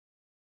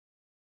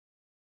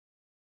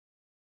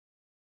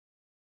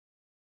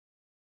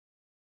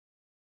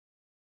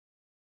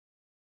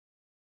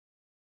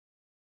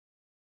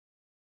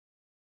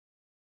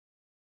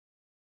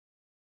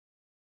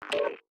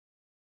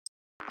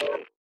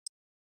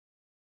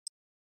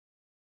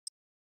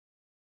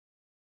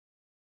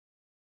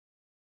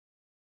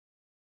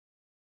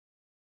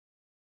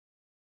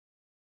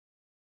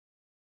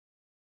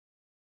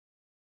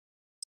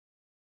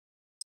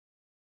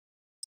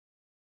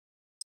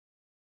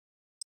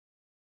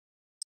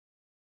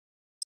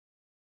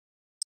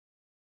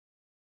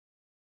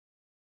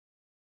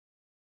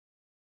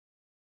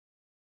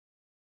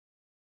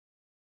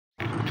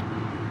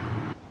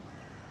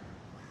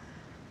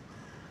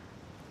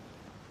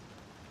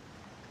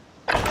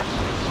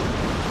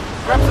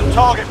Grab some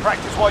target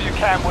practice while you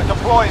can. We're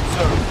deploying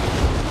soon.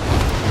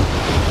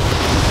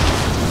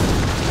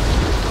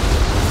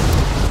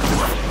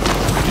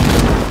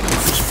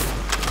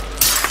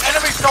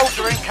 Enemy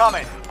soldier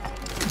incoming.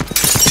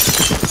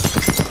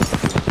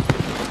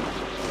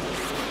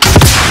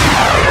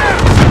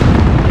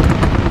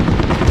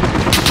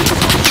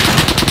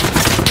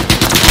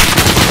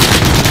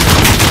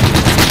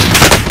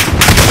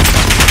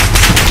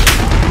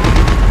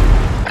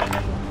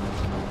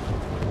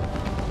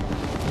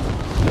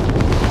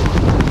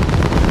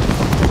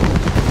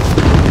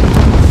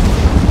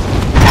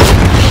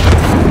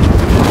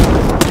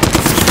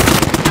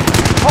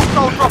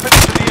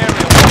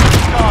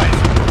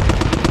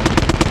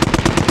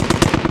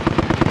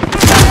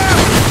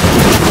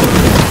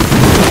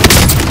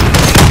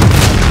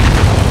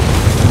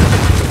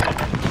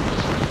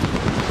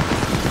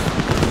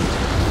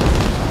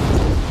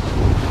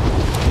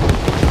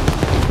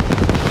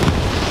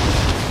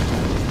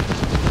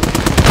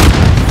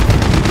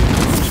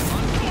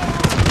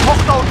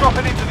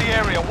 Dropping into the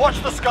area.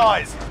 Watch the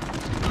skies.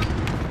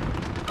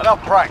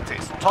 Enough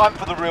practice. Time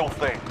for the real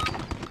thing.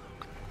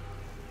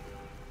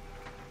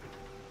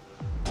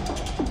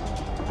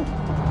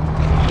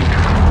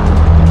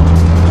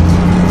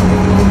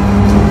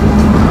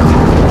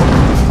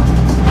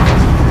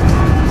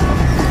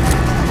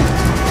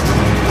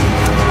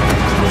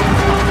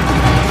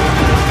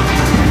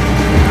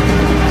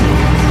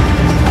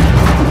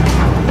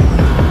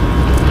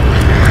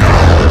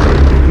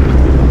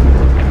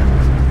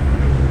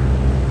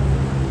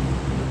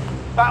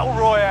 Battle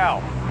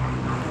Royale.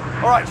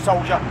 Alright,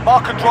 soldier,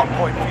 mark a drop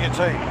point for your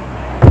team.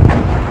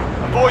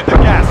 Avoid the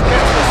gas,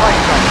 get to the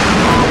safe zone.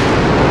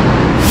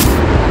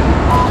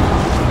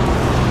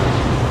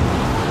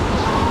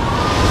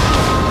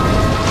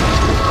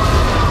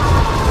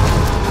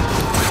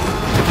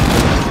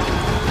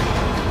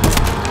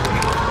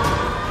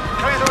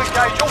 Clear to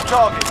engage all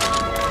targets.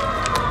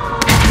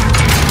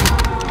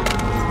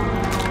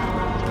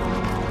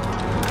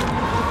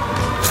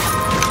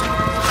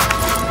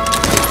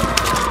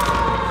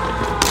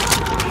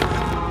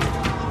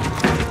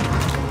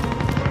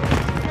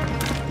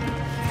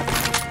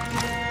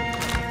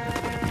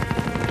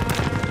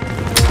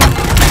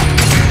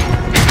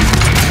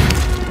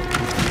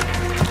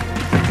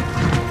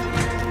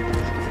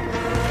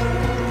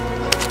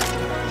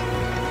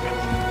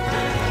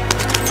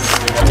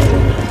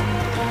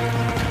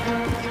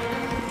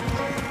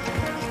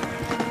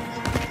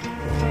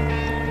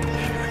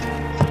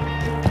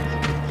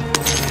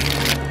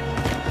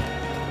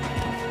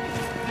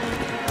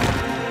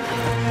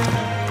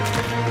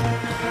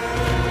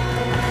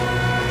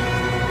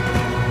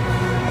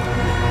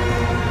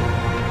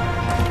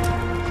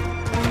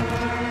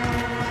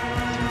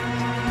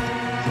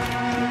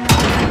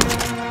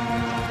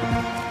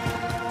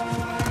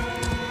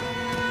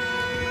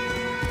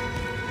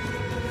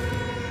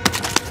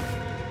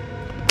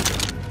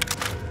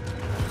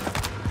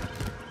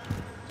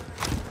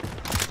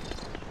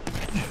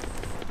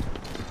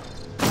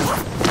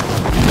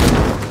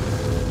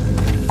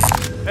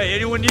 Hey,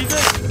 anyone need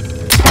this?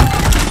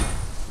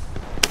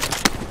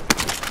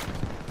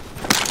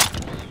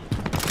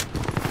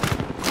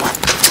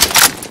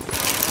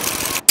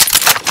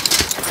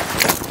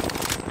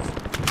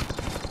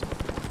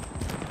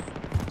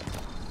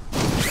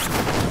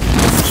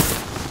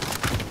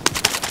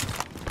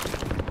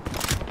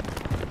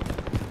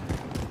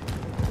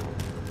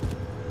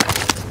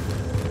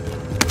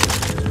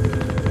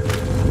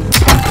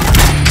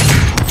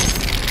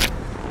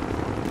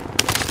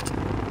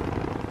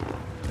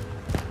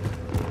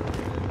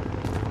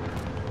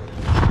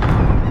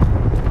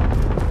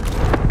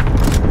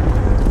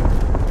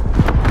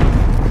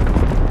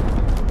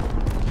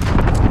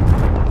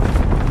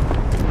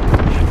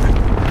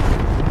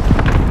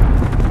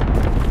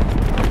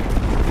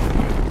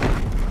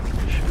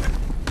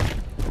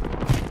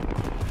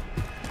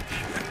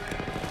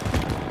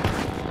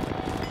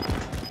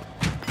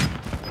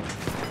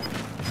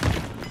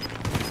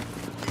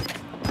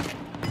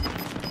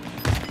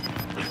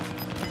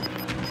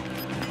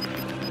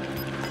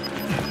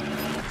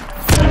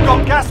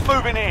 Got gas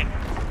moving in.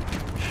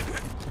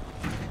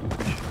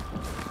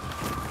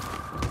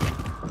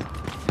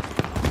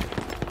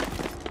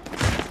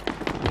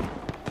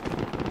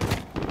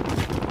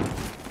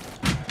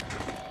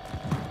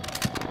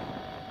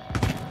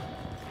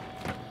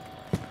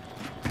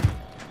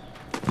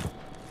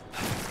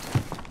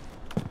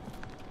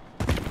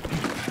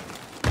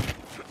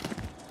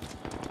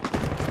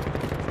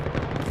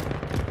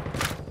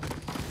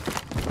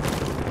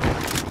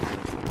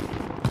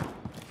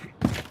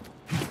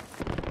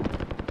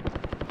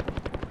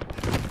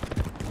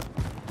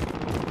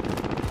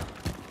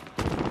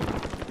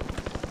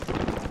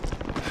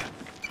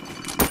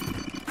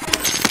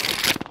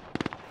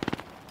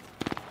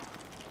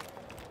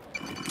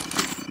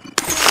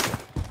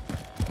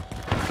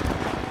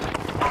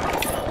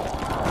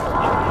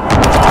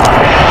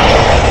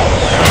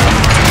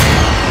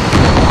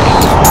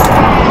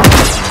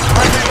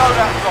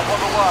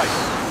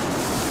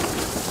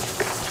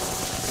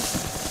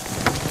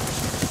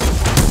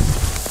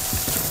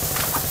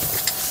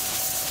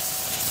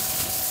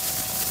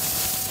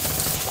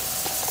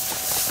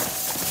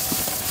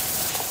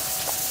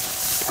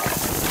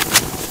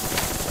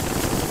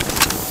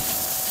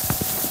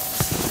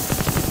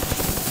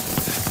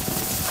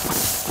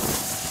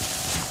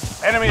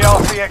 Enemy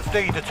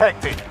RCXD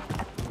detected.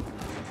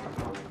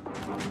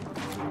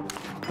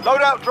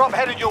 Loadout drop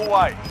headed your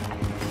way.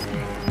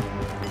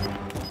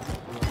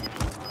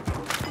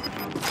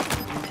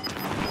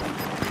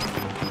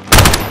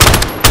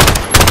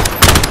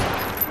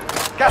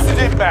 Gas is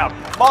inbound.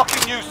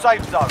 Marking new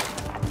safe zone.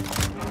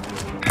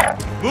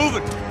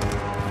 Moving.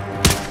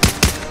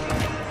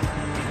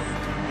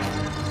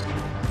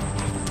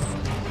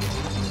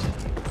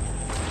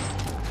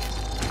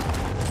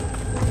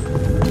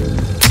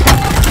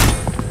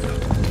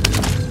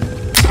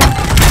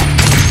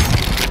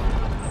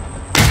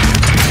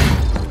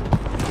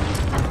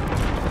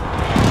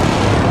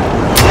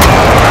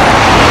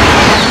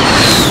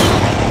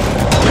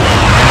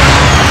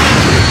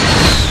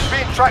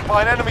 Tracked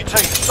by an enemy team.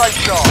 Stay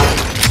sharp.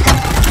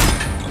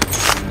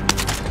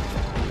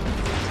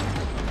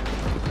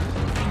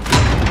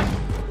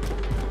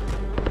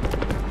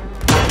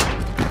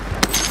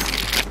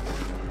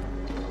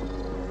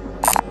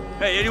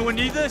 Hey, anyone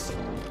need this?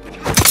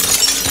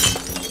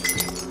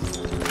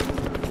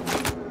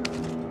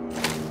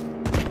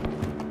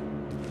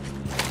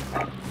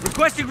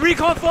 Requesting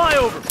recon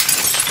flyover.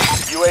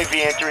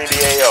 UAV entering the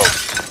AO.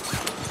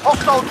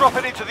 Hostile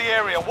dropping into the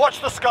area.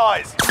 Watch the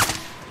skies.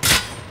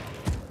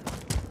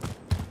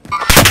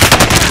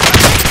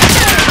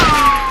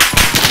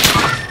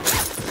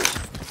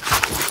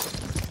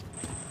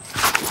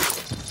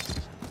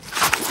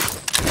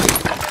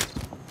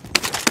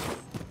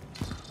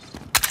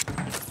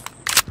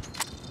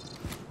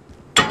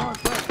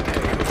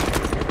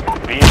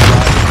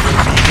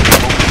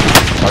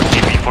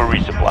 RTB for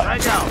resupply.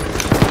 Right now.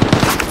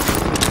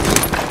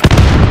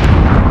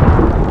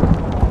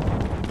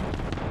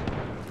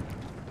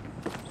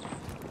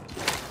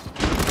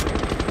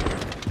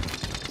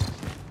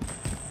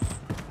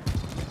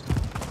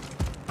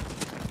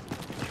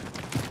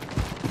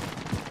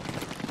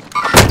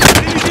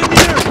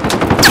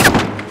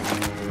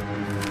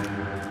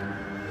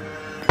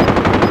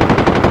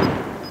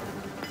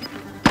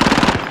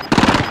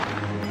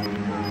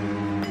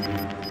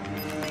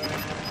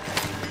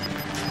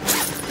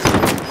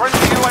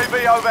 Friendly UAV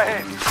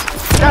overhead.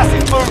 Gas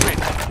is moving.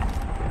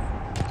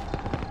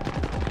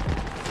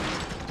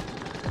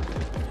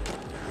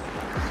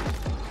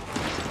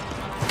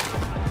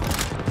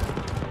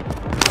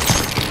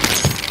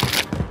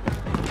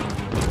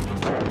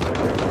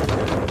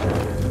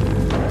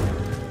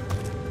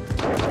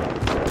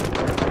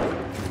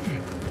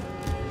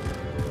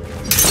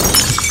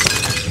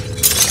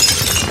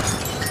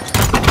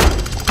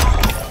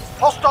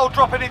 Hostile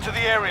dropping into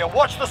the area.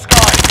 Watch the skies.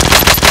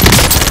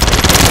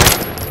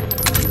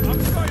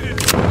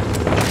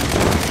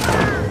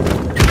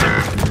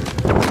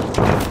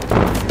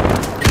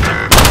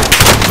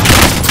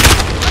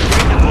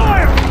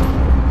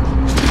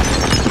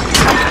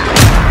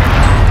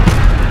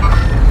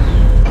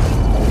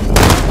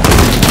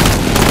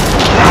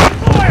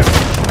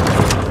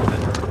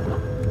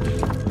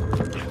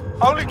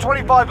 Only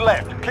 25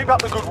 left. Keep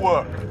up the good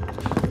work.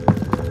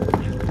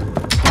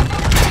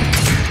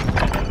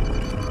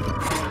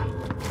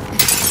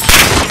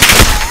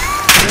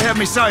 They have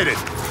me sighted.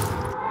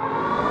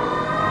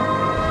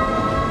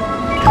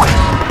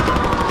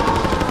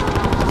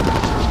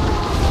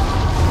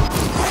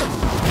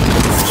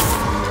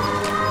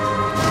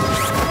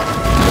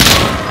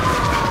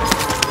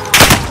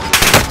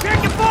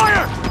 Taking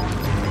fire!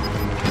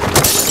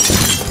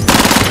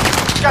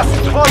 Gas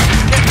is close.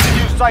 Get to the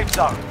new safe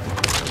zone.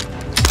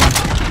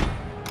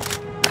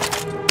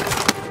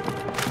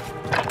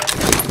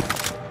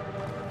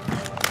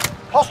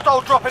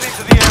 Hostile dropping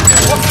into the area.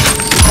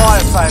 Fire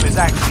sale is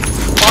active.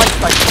 Fire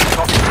station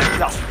costs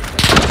industrial.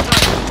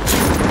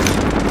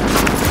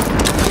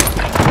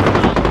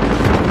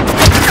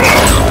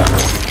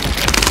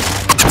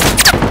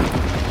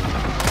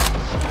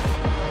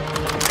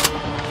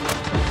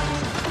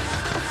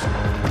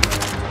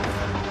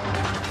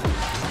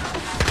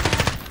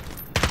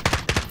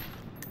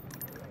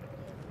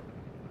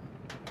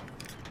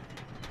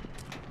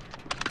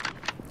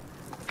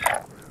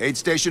 Aid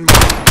station.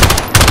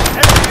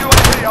 Enemy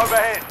UAV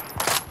overhead.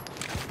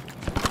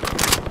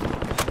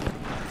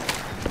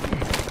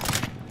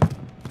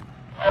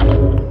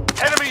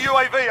 Enemy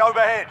UAV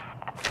overhead.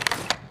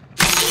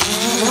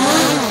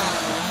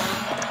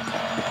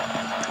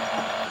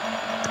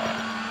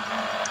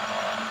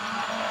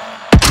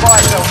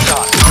 Fire cell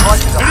shot.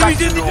 Prices are back Enemies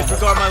to in the... normal.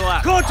 Disregard my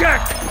last.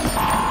 Contact!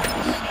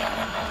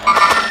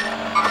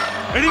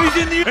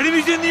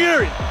 Enemies in the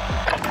area!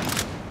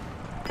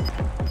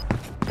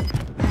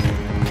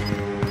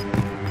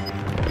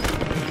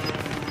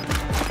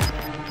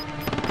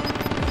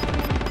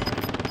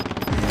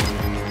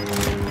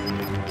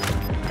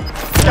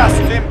 Gas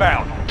is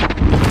inbound.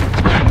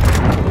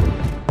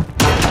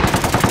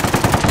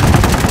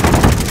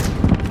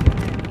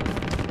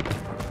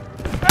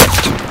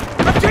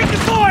 I'm taking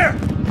fire!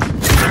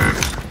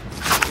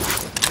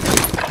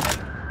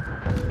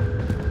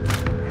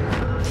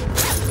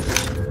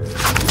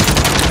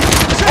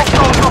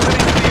 Hostile dropping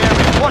into the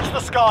area. Watch the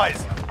skies.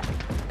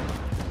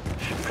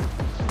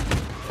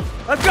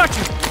 I've got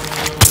you!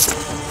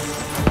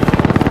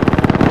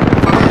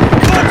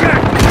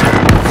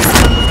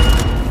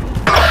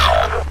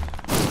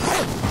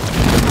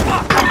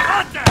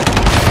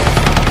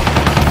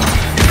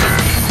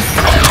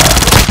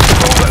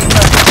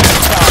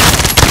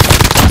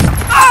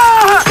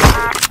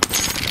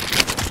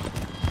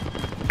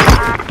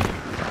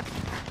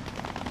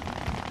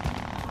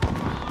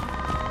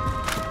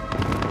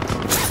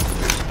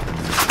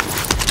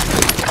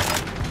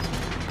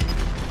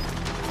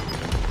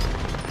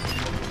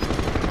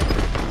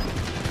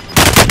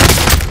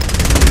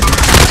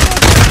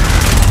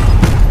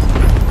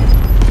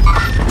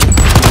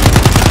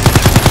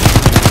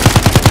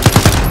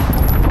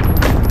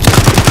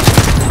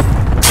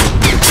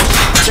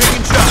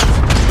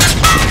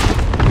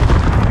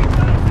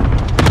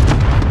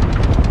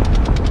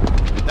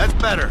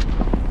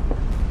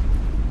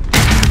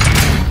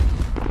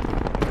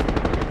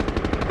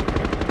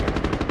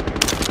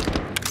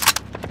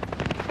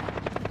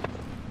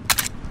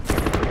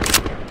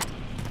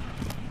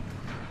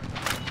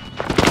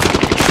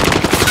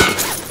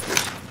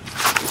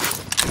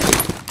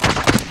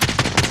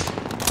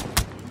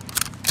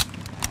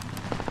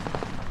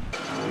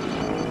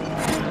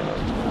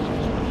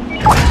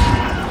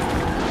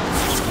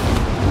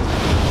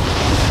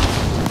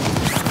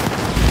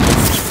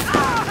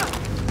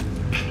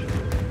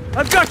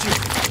 got you!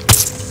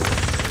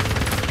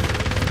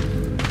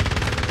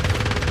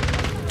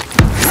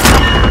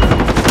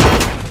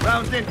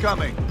 Rounds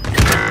incoming.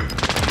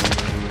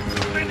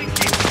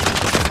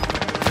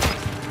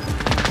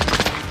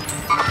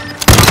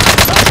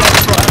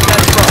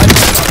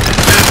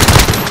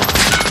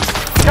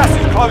 Gas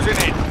is closing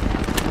in.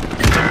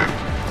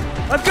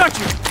 I've got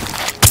you!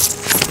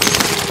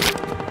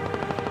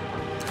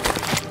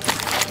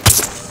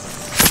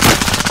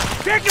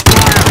 Take your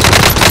fire!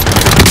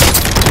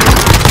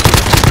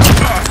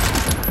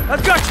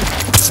 I've got you!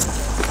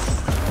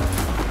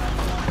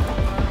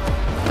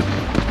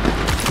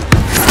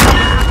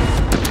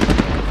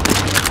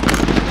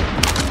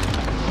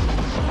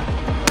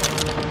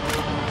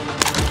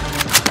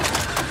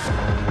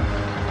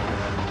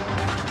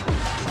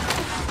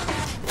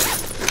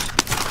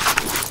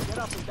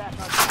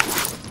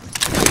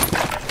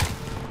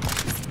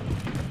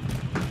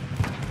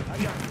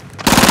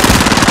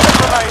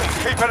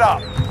 Keep it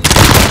up.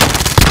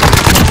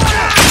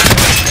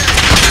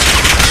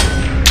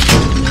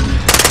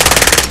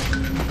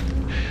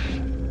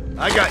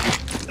 I got you.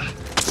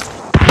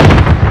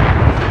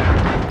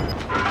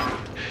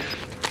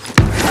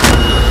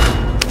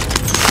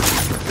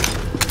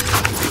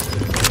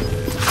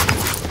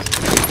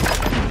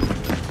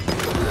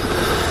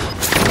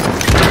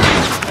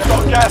 You've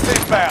got gas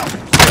inbound.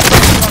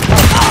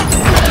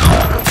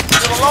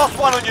 You're the last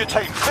one on your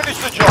team. Finish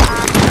the job.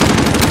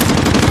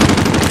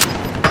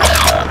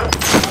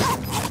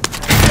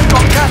 You've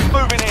got gas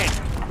moving in.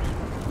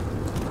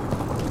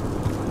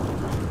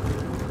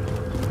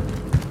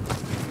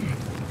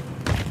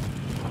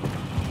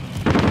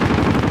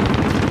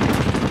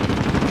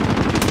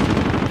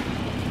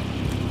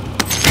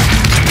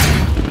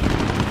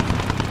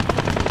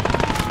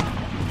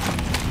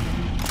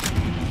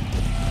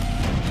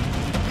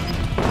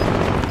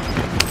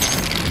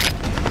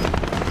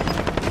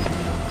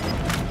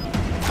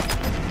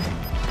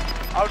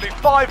 Only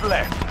 5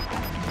 left.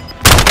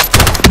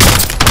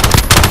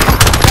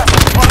 Gas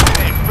is closing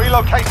in.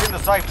 Relocating the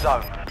safe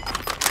zone.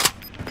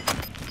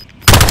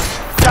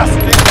 Gas is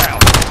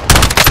inbound.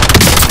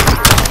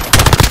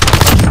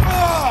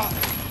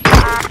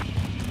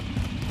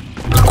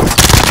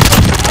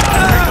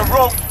 It's the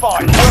wrong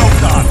fight. Well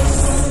done.